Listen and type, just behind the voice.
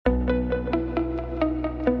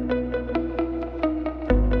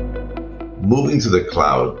Moving to the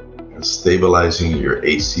cloud and stabilizing your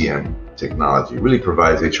HCM technology really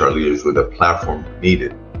provides HR leaders with a platform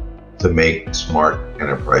needed to make smart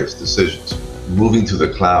enterprise decisions. Moving to the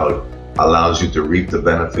cloud allows you to reap the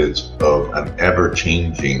benefits of an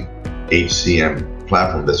ever-changing HCM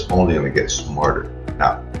platform that's only going to get smarter.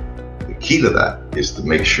 Now, the key to that is to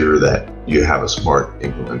make sure that you have a smart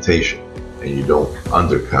implementation and you don't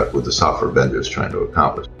undercut what the software vendor is trying to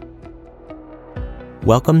accomplish.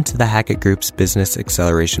 Welcome to the Hackett Group's Business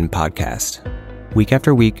Acceleration Podcast. Week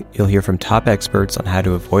after week, you'll hear from top experts on how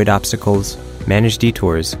to avoid obstacles, manage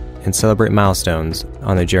detours, and celebrate milestones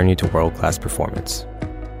on the journey to world-class performance.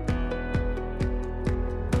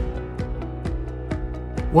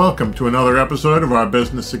 Welcome to another episode of our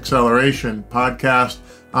Business Acceleration Podcast.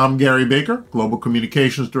 I'm Gary Baker, Global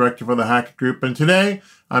Communications Director for the Hackett Group, and today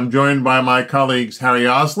I'm joined by my colleagues Harry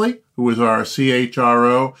Osley, who is our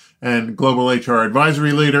CHRO and Global HR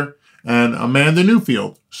Advisory Leader, and Amanda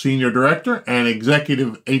Newfield, Senior Director and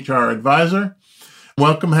Executive HR Advisor.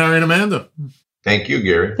 Welcome, Harry and Amanda. Thank you,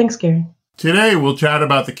 Gary. Thanks, Gary. Today, we'll chat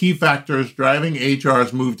about the key factors driving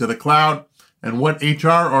HR's move to the cloud and what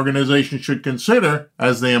HR organizations should consider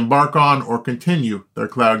as they embark on or continue their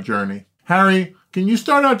cloud journey. Harry, can you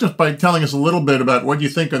start out just by telling us a little bit about what you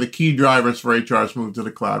think are the key drivers for HR's move to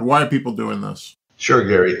the cloud? Why are people doing this? Sure,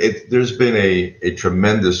 Gary. There's been a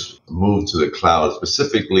tremendous move to the cloud,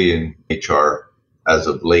 specifically in HR as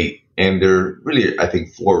of late. And there are really, I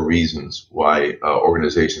think, four reasons why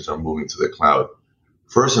organizations are moving to the cloud.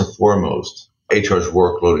 First and foremost, HR's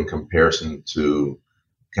workload in comparison to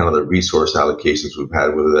kind of the resource allocations we've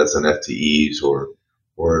had, whether that's an FTEs or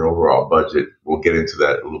an overall budget. We'll get into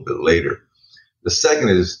that a little bit later. The second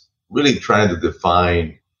is really trying to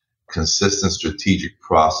define consistent strategic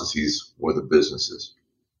processes for the businesses.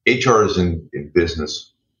 HR is in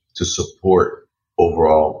business to support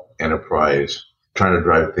overall enterprise, trying to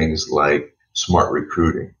drive things like smart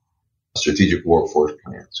recruiting, strategic workforce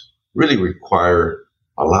plans, really require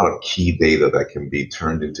a lot of key data that can be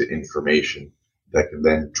turned into information that can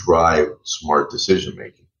then drive smart decision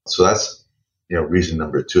making. So that's reason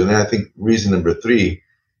number two. And then I think reason number three,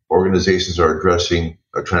 organizations are trying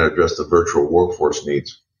to address the virtual workforce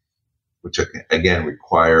needs, which again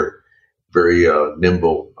require very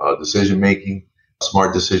nimble decision-making,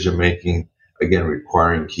 smart decision-making, again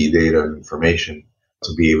requiring key data and information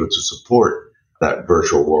to be able to support that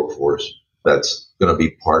virtual workforce that's going to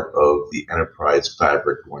be part of the enterprise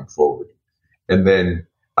fabric going forward. And then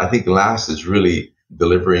I think last is really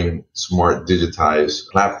delivering smart digitized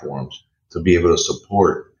platforms to be able to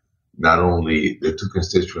support not only the two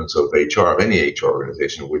constituents of HR, of any HR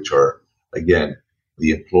organization, which are, again,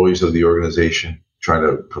 the employees of the organization, trying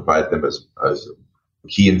to provide them as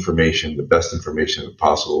key information, the best information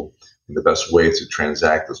possible, in the best way to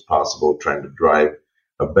transact as possible, trying to drive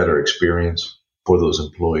a better experience for those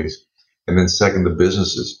employees. And then second, the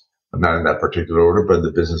businesses, not in that particular order, but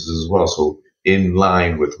the businesses as well. So in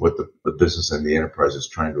line with what the business and the enterprise is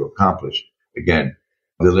trying to accomplish. Again,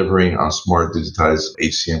 delivering on smart digitized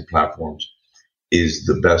HCM platforms is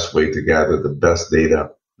the best way to gather the best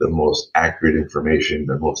data, the most accurate information,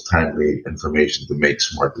 the most timely information to make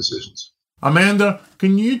smart decisions. Amanda,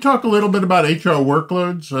 can you talk a little bit about HR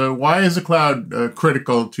workloads? Why is the cloud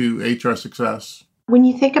critical to HR success? When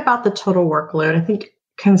you think about the total workload, I think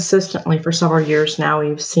consistently for several years now,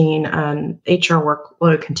 we've seen HR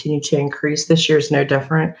workload continue to increase. This year is no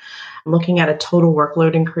different. I'm looking at a total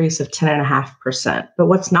workload increase of 10.5%. But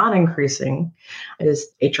what's not increasing is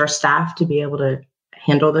HR staff to be able to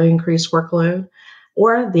handle the increased workload,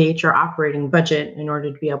 or the HR operating budget in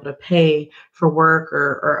order to be able to pay for work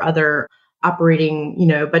or other operating,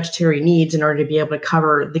 budgetary needs in order to be able to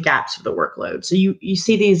cover the gaps of the workload. So you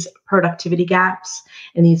see these productivity gaps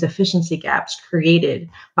and these efficiency gaps created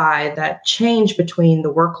by that change between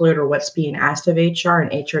the workload or what's being asked of HR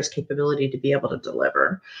and HR's capability to be able to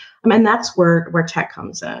deliver. And that's where tech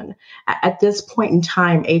comes in. At this point in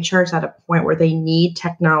time, HR is at a point where they need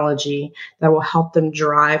technology that will help them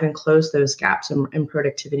drive and close those gaps in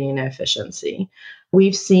productivity and efficiency.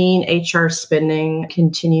 We've seen HR spending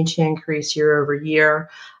continue to increase year over year.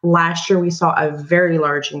 Last year, we saw a very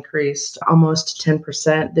large increase, almost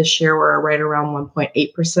 10%. This year, we're right around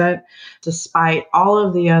 1.8%. Despite all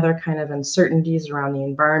of the other kind of uncertainties around the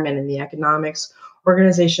environment and the economics,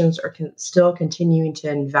 organizations are still continuing to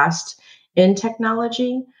invest in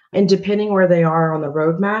technology. And depending where they are on the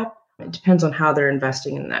roadmap, it depends on how they're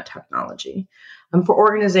investing in that technology. For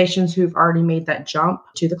organizations who've already made that jump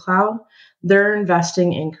to the cloud, they're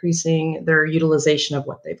investing, increasing their utilization of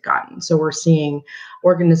what they've gotten. So we're seeing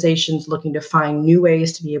organizations looking to find new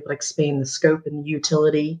ways to be able to expand the scope and the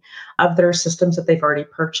utility of their systems that they've already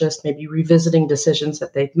purchased, maybe revisiting decisions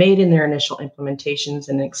that they've made in their initial implementations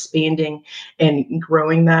and expanding and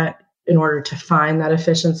growing that in order to find that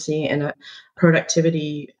efficiency and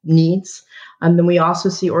productivity needs. And then we also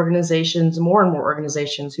see organizations, more and more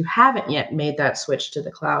organizations who haven't yet made that switch to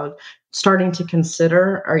the cloud, starting to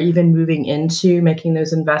consider or even moving into making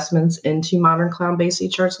those investments into modern cloud-based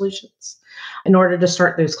HR solutions in order to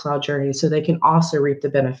start those cloud journeys so they can also reap the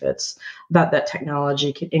benefits that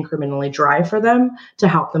technology can incrementally drive for them to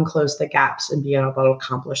help them close the gaps and be able to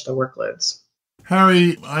accomplish the workloads.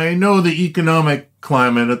 Harry, I know the economic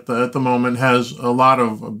climate at the moment has a lot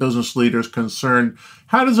of business leaders concerned.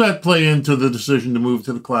 How does that play into the decision to move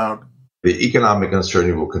to the cloud? The economic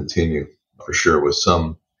uncertainty will continue for sure, with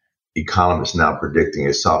some economists now predicting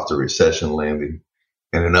a softer recession landing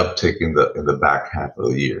and an uptick in the back half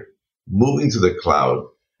of the year. Moving to the cloud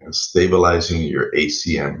and stabilizing your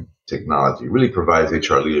HCM technology really provides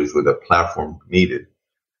HR leaders with a platform needed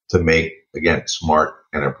to make, again, smart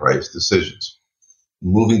enterprise decisions.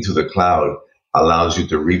 Moving to the cloud allows you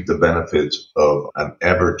to reap the benefits of an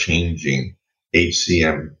ever-changing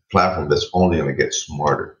HCM platform that's only going to get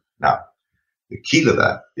smarter. Now, the key to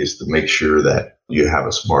that is to make sure that you have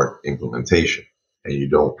a smart implementation and you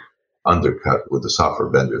don't undercut what the software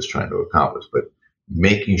vendor is trying to accomplish. But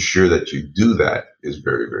making sure that you do that is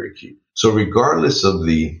very, very key. So regardless of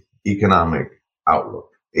the economic outlook,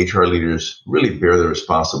 HR leaders really bear the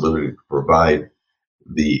responsibility to provide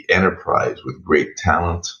the enterprise with great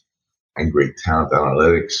talent and great talent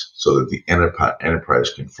analytics so that the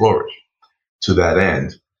enterprise can flourish. To that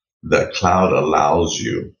end, the cloud allows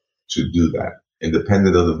you to do that.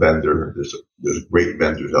 Independent of the vendor, there's great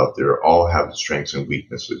vendors out there, all have strengths and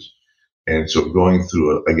weaknesses. And so going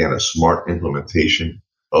through, again, a smart implementation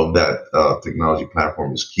of that technology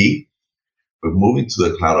platform is key. But moving to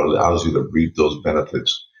the cloud allows you to reap those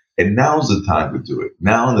benefits. And now's the time to do it.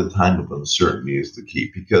 Now in the time of uncertainty is the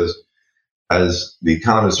key, because as the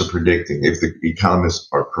economists are predicting, if the economists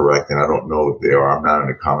are correct, and I don't know if they are, I'm not an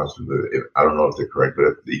economist, I don't know if they're correct, but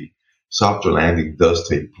if the softer landing does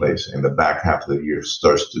take place and the back half of the year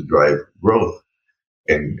starts to drive growth,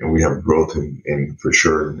 and we have growth in for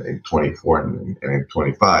sure in 24 and in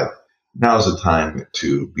 25, now's the time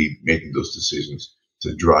to be making those decisions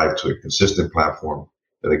to drive to a consistent platform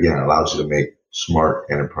that, again, allows you to make smart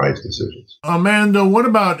enterprise decisions. Amanda, what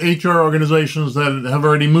about HR organizations that have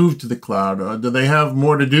already moved to the cloud? Do they have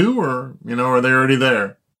more to do, or, are they already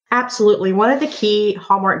there? Absolutely. One of the key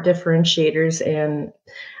hallmark differentiators, and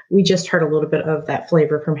we just heard a little bit of that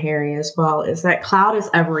flavor from Harry as well, is that cloud is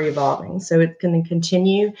ever evolving. So it's going to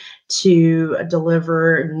continue to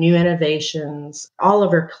deliver new innovations. All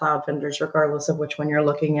of our cloud vendors, regardless of which one you're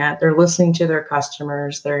looking at, they're listening to their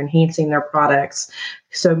customers, they're enhancing their products.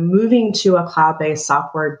 So moving to a cloud-based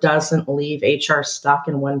software doesn't leave HR stuck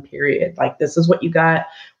in one period. Like, this is what you got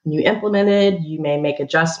when you implemented. You may make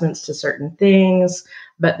adjustments to certain things,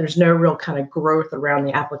 but there's no real kind of growth around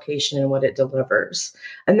the application and what it delivers.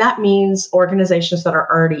 And that means organizations that are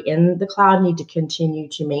already in the cloud need to continue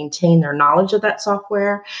to maintain their knowledge of that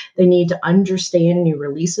software. They need to understand new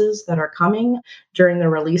releases that are coming during the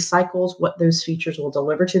release cycles, what those features will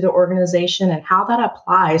deliver to the organization, and how that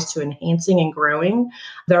applies to enhancing and growing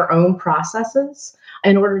their own processes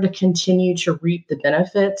in order to continue to reap the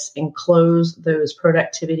benefits and close those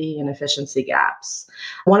productivity and efficiency gaps.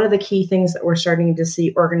 One of the key things that we're starting to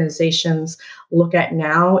see organizations look at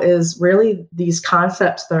now is really these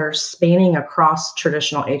concepts that are spanning across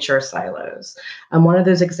traditional HR silos. And one of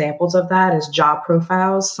those examples of that is job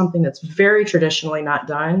profiles, something that's very traditionally not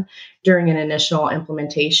done during an initial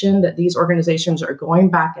implementation, that these organizations are going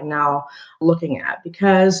back and now looking at,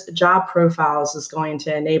 because job profiles is going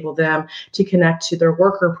to enable them to connect to their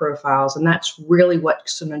worker profiles. And that's really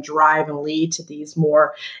what's going to drive and lead to these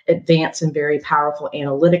more advanced and very powerful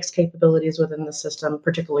analytics capabilities within the system,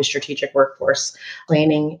 particularly strategic workforce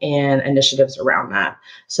planning and initiatives around that.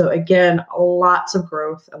 So again, lots of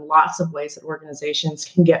growth and lots of ways that organizations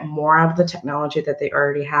can get more out of the technology that they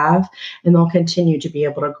already have, and they'll continue to be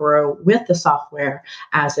able to grow with the software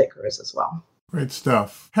as it grows as well. Great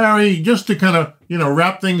stuff. Harry, just to kind of,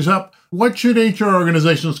 wrap things up, what should HR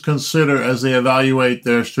organizations consider as they evaluate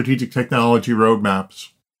their strategic technology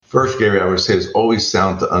roadmaps? First, Gary, I would say it's always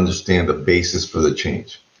sound to understand the basis for the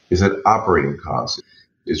change. Is it operating costs?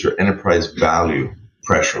 Is your enterprise value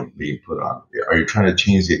pressure being put on? Are you trying to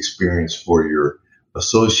change the experience for your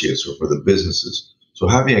associates or for the businesses? So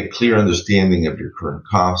having a clear understanding of your current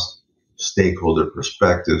costs, stakeholder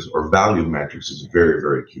perspectives or value metrics is very,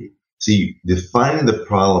 very key. See, defining the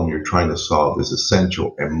problem you're trying to solve is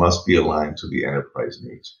essential and must be aligned to the enterprise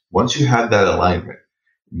needs. Once you have that alignment,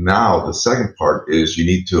 now the second part is you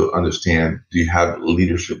need to understand, do you have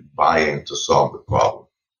leadership buy-in to solve the problem?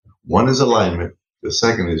 One is alignment. The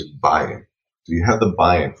second is buy-in. Do you have the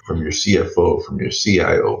buy-in from your CFO, from your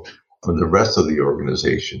CIO, from the rest of the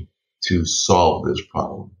organization to solve this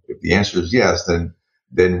problem? If the answer is yes, then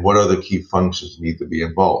what other key functions need to be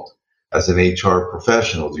involved? As an HR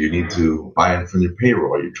professional, do you need to buy in from your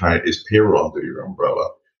payroll? Is payroll under your umbrella?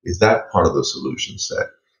 Is that part of the solution set?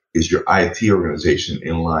 Is your IT organization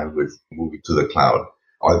in line with moving to the cloud?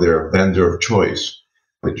 Are there a vendor of choice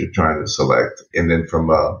that you're trying to select? And then from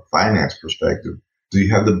a finance perspective, do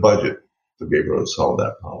you have the budget to be able to solve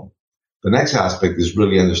that problem? The next aspect is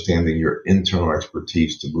really understanding your internal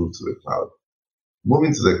expertise to move to the cloud.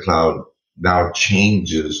 Moving to the cloud now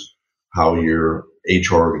changes how your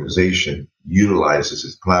HR organization utilizes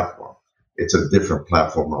its platform. It's a different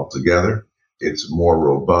platform altogether. It's more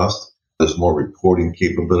robust. There's more reporting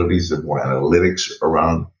capabilities and more analytics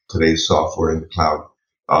around today's software in the cloud.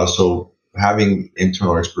 Also, having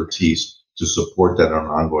internal expertise to support that on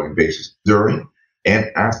an ongoing basis during and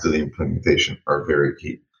after the implementation are very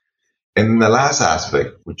key. And then the last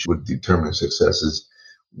aspect, which would determine success, is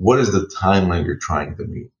what is the timeline you're trying to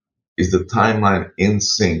meet? Is the timeline in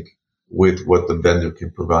sync with what the vendor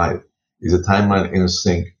can provide? Is the timeline in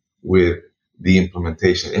sync with the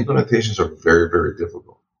implementation? Implementations are very, very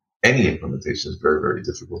difficult. Any implementation is very, very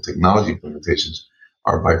difficult. Technology implementations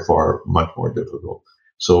are by far much more difficult.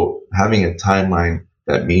 So having a timeline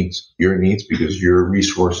that meets your needs, because your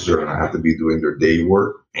resources are going to have to be doing their day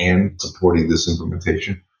work and supporting this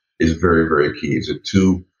implementation, is very, very key. Is it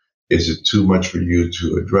too much for you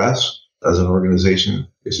to address as an organization?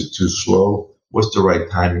 Is it too slow? What's the right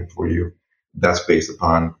timing for you? That's based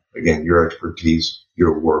upon, again, your expertise,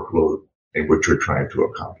 your workload, and what you're trying to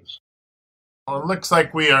accomplish. Well, it looks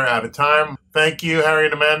like we are out of time. Thank you, Harry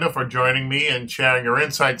and Amanda, for joining me and sharing your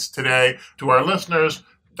insights today. To our listeners,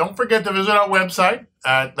 don't forget to visit our website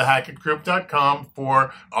at thehackettgroup.com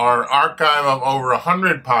for our archive of over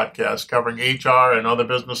 100 podcasts covering HR and other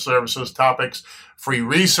business services topics, free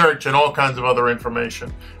research, and all kinds of other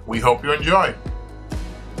information. We hope you enjoy.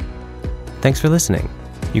 Thanks for listening.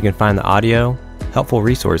 You can find the audio, helpful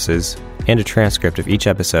resources, and a transcript of each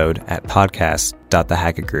episode at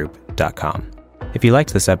podcast.thehackettgroup.com. If you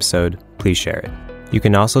liked this episode, please share it. You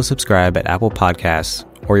can also subscribe at Apple Podcasts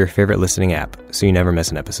or your favorite listening app so you never miss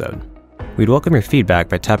an episode. We'd welcome your feedback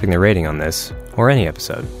by tapping the rating on this or any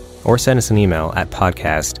episode, or send us an email at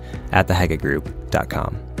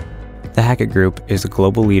podcast@thehackettgroup.com. The Hackett Group is a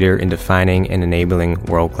global leader in defining and enabling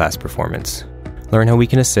world-class performance. Learn how we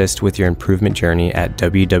can assist with your improvement journey at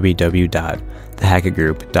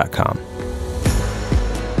www.thehackettgroup.com.